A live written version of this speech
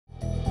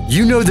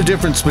You know the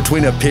difference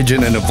between a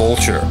pigeon and a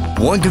vulture.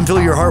 One can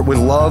fill your heart with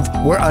love,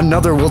 where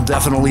another will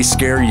definitely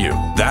scare you.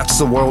 That's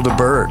the world of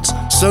birds.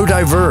 So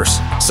diverse.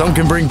 Some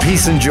can bring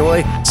peace and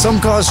joy, some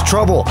cause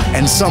trouble,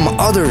 and some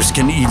others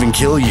can even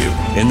kill you.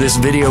 In this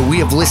video, we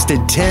have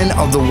listed 10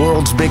 of the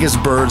world's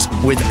biggest birds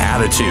with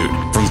attitude.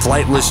 From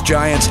flightless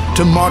giants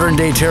to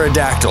modern-day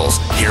pterodactyls.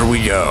 Here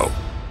we go.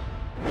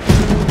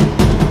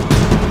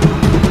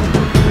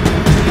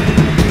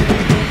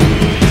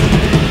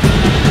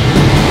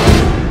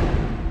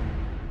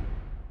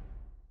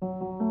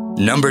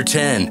 Number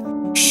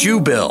 10.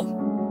 Shoebill.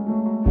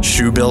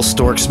 Shoebill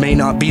storks may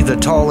not be the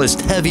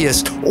tallest,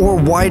 heaviest, or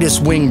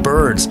widest winged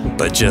birds,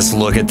 but just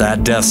look at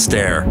that death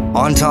stare.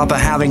 On top of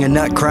having a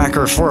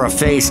nutcracker for a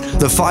face,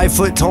 the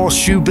 5-foot-tall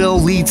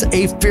shoebill leads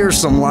a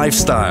fearsome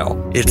lifestyle.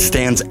 It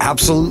stands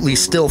absolutely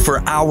still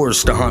for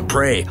hours to hunt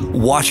prey,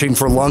 watching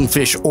for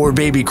lungfish or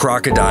baby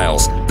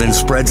crocodiles, then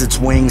spreads its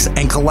wings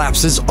and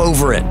collapses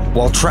over it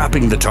while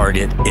trapping the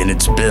target in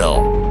its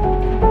bill.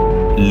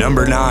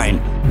 Number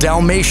 9.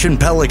 Dalmatian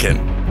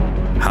pelican.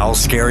 How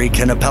scary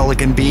can a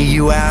pelican be,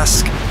 you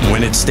ask?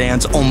 When it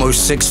stands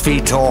almost 6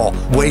 feet tall,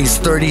 weighs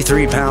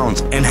 33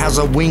 pounds, and has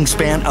a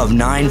wingspan of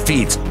 9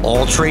 feet,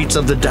 all traits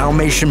of the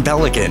Dalmatian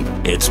pelican,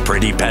 it's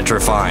pretty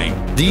petrifying.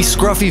 These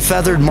scruffy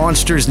feathered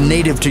monsters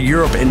native to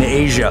Europe and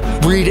Asia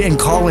breed in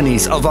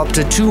colonies of up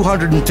to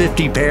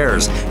 250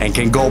 pairs and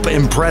can gulp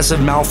impressive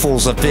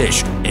mouthfuls of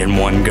fish in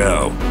one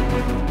go.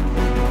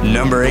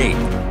 Number 8.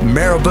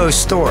 Marabou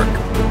stork.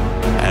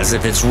 As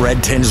if its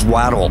red-tinged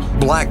wattle,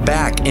 black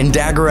back, and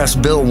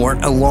dagger-esque bill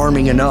weren't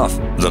alarming enough,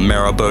 the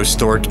Marabou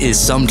stork is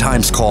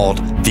sometimes called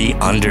the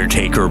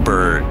Undertaker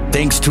bird,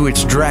 thanks to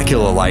its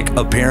Dracula-like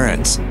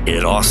appearance.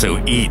 It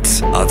also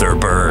eats other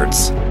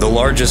birds. The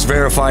largest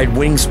verified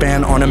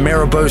wingspan on a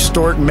Marabou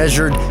stork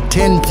measured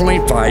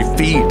 10.5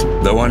 feet,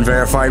 though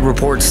unverified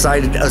reports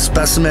cited a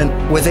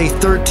specimen with a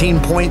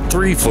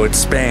 13.3-foot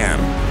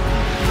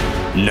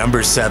span.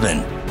 Number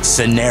 7.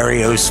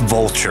 Cinereous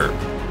vulture.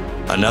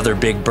 Another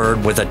big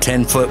bird with a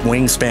 10-foot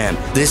wingspan,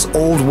 this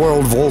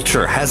old-world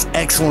vulture has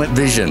excellent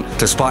vision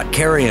to spot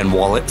carrion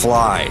while it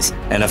flies,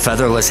 and a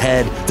featherless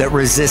head that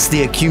resists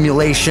the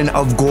accumulation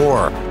of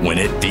gore when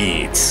it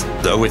feeds.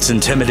 Though it's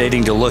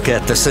intimidating to look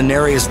at, the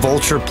cinereous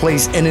vulture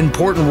plays an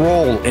important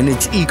role in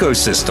its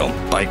ecosystem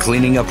by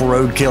cleaning up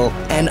roadkill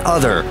and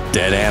other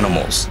dead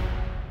animals.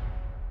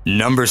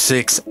 Number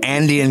 6.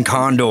 Andean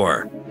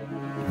condor.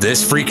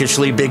 This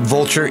freakishly big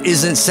vulture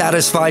isn't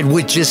satisfied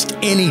with just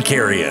any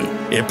carrion.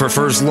 It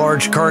prefers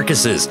large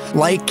carcasses,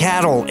 like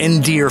cattle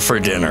and deer for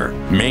dinner.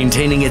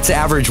 Maintaining its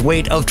average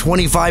weight of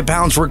 25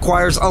 pounds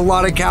requires a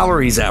lot of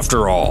calories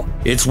after all.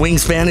 Its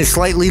wingspan is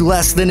slightly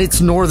less than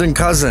its northern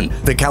cousin,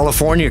 the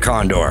California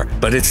condor,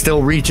 but it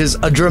still reaches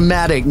a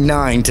dramatic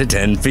 9 to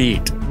 10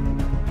 feet.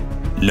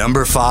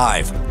 Number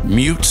 5.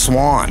 Mute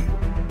swan.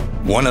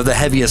 One of the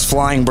heaviest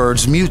flying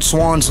birds, mute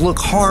swans look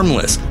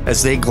harmless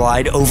as they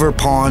glide over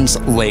ponds,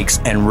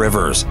 lakes, and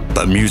rivers.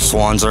 But mute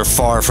swans are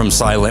far from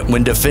silent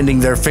when defending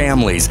their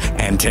families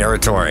and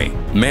territory.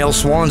 Male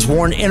swans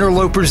warn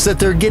interlopers that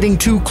they're getting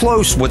too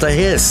close with a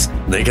hiss.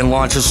 They can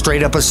launch a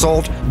straight-up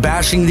assault,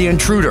 bashing the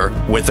intruder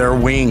with their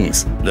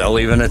wings. They'll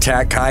even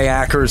attack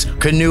kayakers,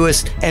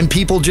 canoeists, and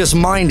people just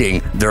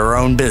minding their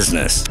own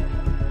business.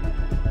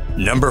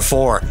 Number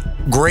 4.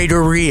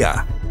 Greater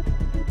Rhea.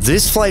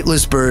 This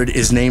flightless bird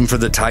is named for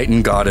the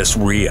Titan goddess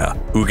Rhea,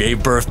 who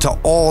gave birth to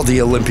all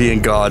the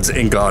Olympian gods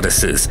and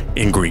goddesses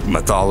in Greek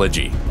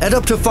mythology. At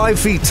up to 5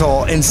 feet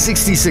tall and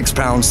 66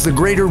 pounds, the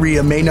Greater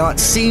Rhea may not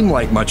seem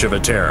like much of a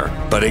terror,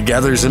 but it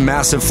gathers in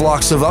massive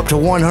flocks of up to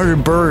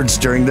 100 birds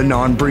during the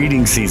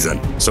non-breeding season,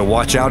 so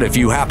watch out if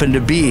you happen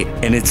to be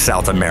in its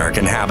South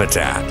American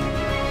habitat.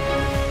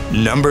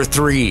 Number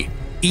 3.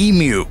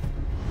 Emu.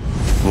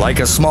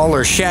 Like a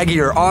smaller,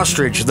 shaggier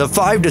ostrich, the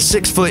 5 to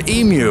 6 foot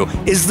emu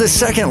is the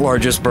second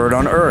largest bird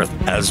on Earth,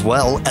 as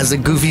well as a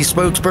goofy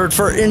spokesbird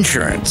for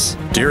insurance.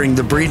 During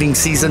the breeding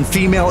season,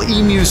 female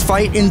emus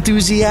fight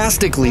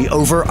enthusiastically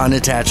over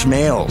unattached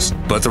males,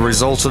 but the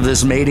results of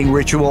this mating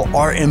ritual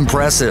are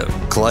impressive.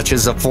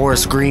 Clutches of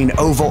forest green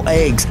oval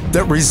eggs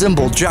that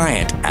resemble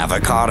giant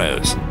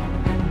avocados.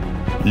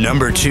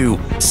 Number 2.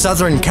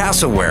 Southern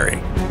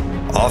cassowary.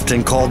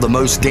 Often called the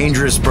most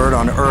dangerous bird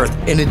on Earth,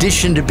 in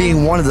addition to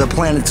being one of the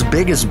planet's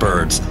biggest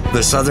birds,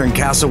 the southern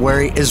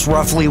cassowary is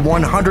roughly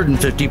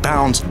 150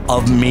 pounds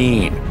of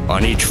meat.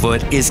 On each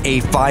foot is a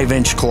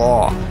 5-inch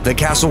claw. The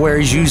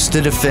cassowaries used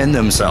to defend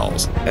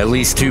themselves. At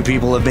least 2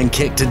 people have been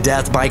kicked to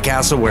death by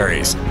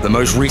cassowaries, the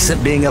most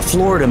recent being a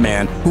Florida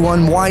man who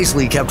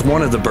unwisely kept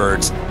one of the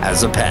birds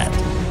as a pet.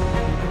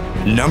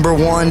 Number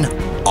 1.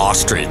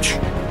 Ostrich.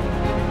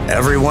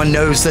 Everyone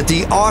knows that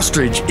the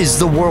ostrich is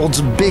the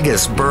world's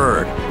biggest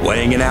bird,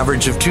 weighing an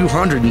average of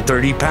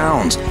 230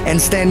 pounds and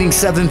standing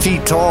 7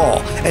 feet tall,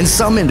 and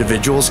some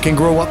individuals can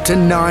grow up to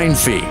 9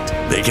 feet.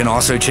 They can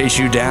also chase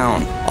you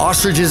down.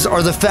 Ostriches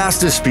are the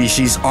fastest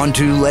species on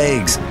two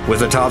legs,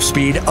 with a top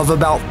speed of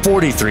about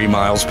 43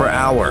 miles per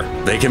hour.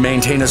 They can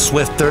maintain a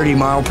swift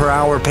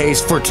 30-mile-per-hour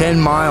pace for 10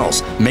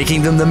 miles,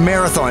 making them the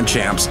marathon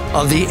champs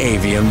of the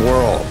avian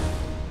world.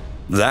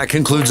 That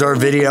concludes our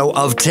video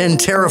of 10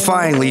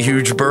 terrifyingly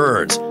huge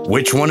birds.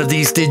 Which one of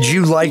these did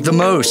you like the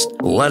most?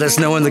 Let us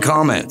know in the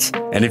comments.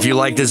 And if you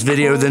like this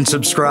video, then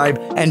subscribe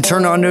and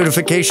turn on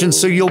notifications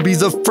so you'll be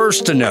the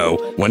first to know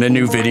when a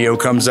new video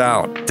comes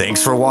out.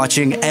 Thanks for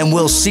watching, and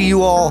we'll see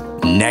you all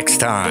next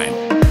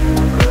time.